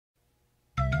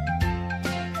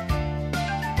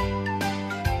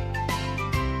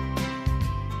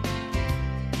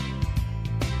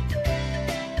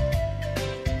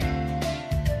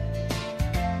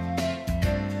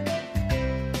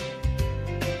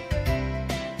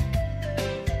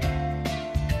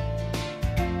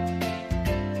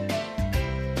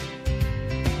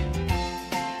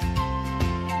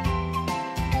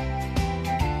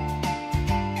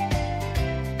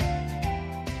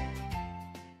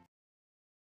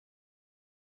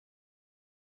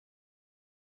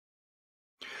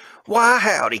Why,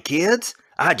 howdy, kids.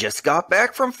 I just got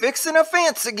back from fixing a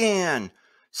fence again.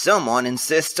 Someone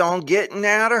insists on getting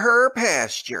out of her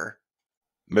pasture.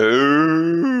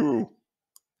 Moo!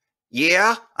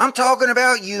 Yeah, I'm talking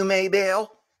about you,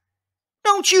 Maybelle.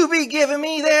 Don't you be giving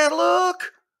me that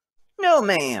look. No,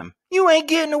 ma'am, you ain't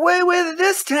getting away with it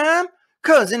this time.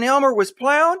 Cousin Elmer was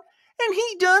plowing, and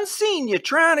he done seen you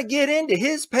trying to get into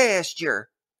his pasture.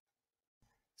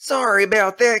 Sorry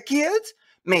about that, kids.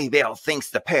 Maybelle thinks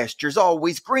the pasture's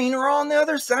always greener on the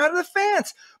other side of the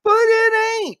fence, but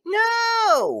it ain't,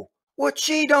 no! What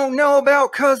she don't know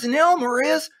about Cousin Elmer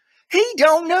is, he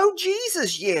don't know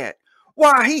Jesus yet.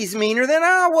 Why, he's meaner than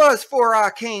I was 'fore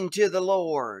I came to the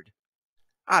Lord.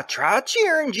 I tried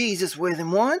cheering Jesus with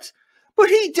him once, but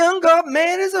he done got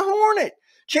mad as a hornet.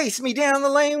 Chased me down the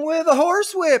lane with a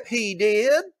horsewhip, he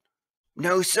did.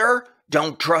 No, sir,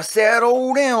 don't trust that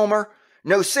old Elmer.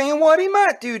 No saying what he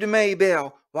might do to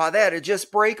Maybelle. Why, that'd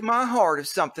just break my heart if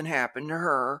something happened to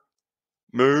her.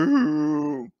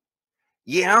 Moo!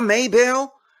 Yeah,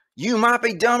 Maybelle, you might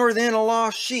be dumber than a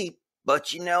lost sheep,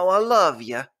 but you know I love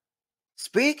you.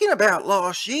 Speaking about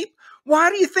lost sheep, why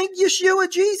do you think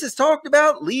Yeshua Jesus talked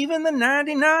about leaving the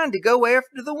 99 to go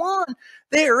after the one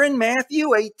there in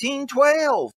Matthew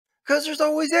 18:12? Because there's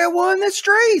always that one that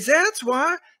strays, that's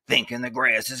why. Thinking the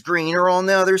grass is greener on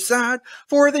the other side,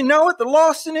 for they know it, they're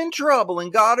lost and in trouble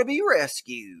and gotta be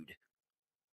rescued.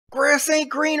 Grass ain't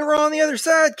greener on the other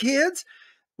side, kids.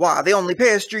 Why, the only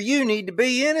pasture you need to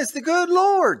be in is the good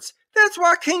Lord's. That's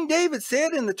why King David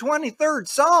said in the 23rd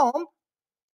Psalm,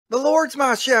 "The Lord's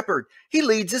my shepherd. He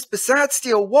leads us beside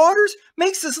still waters,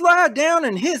 makes us lie down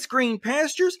in his green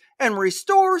pastures, and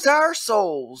restores our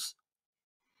souls."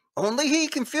 Only he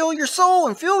can fill your soul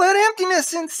and fill that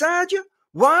emptiness inside you.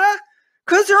 Why?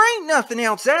 'Cause there ain't nothing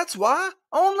else, that's why.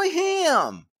 Only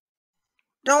him.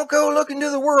 Don't go looking to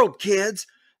the world, kids.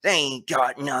 They ain't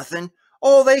got nothing.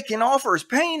 All they can offer is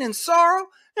pain and sorrow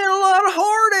and a lot of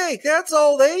heartache. That's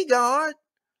all they got.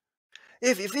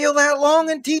 If you feel that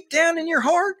longing deep down in your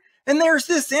heart, and there's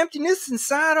this emptiness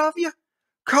inside of you,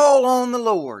 call on the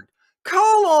Lord.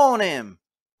 Call on him.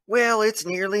 Well, it's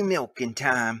nearly milking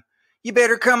time. You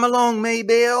better come along,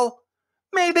 Maybelle.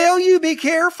 Maybelle, you be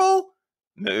careful.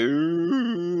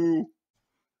 Moo.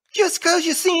 Just 'cause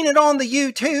you seen it on the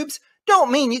YouTubes, don't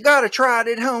mean you gotta try it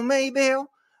at home, Maybelle.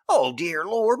 Oh, dear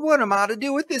Lord, what am I to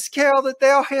do with this cow that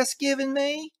thou hast given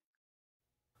me?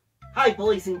 Hi,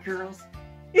 boys and girls.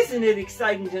 Isn't it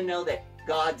exciting to know that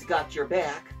God's got your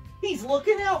back? He's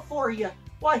looking out for you.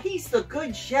 Why, he's the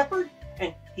good shepherd,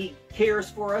 and he cares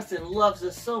for us and loves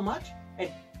us so much,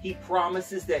 and he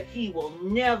promises that he will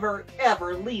never,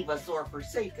 ever leave us or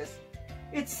forsake us.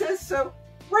 It says so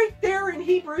right there in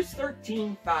Hebrews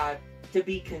 13:5, to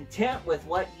be content with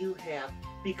what you have,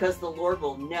 because the Lord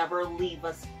will never leave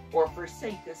us or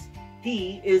forsake us.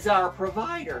 He is our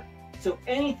provider. So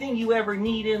anything you ever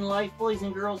need in life, boys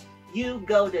and girls, you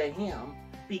go to him,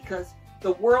 because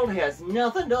the world has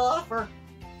nothing to offer.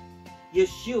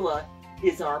 Yeshua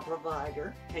is our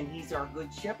provider, and he's our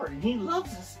good shepherd, and he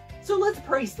loves us. So let's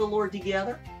praise the Lord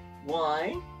together.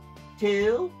 1,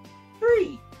 2,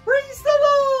 3. Praise the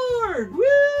Lord!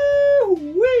 Woo!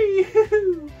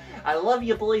 Wee! I love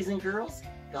you, boys and girls.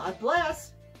 God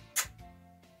bless.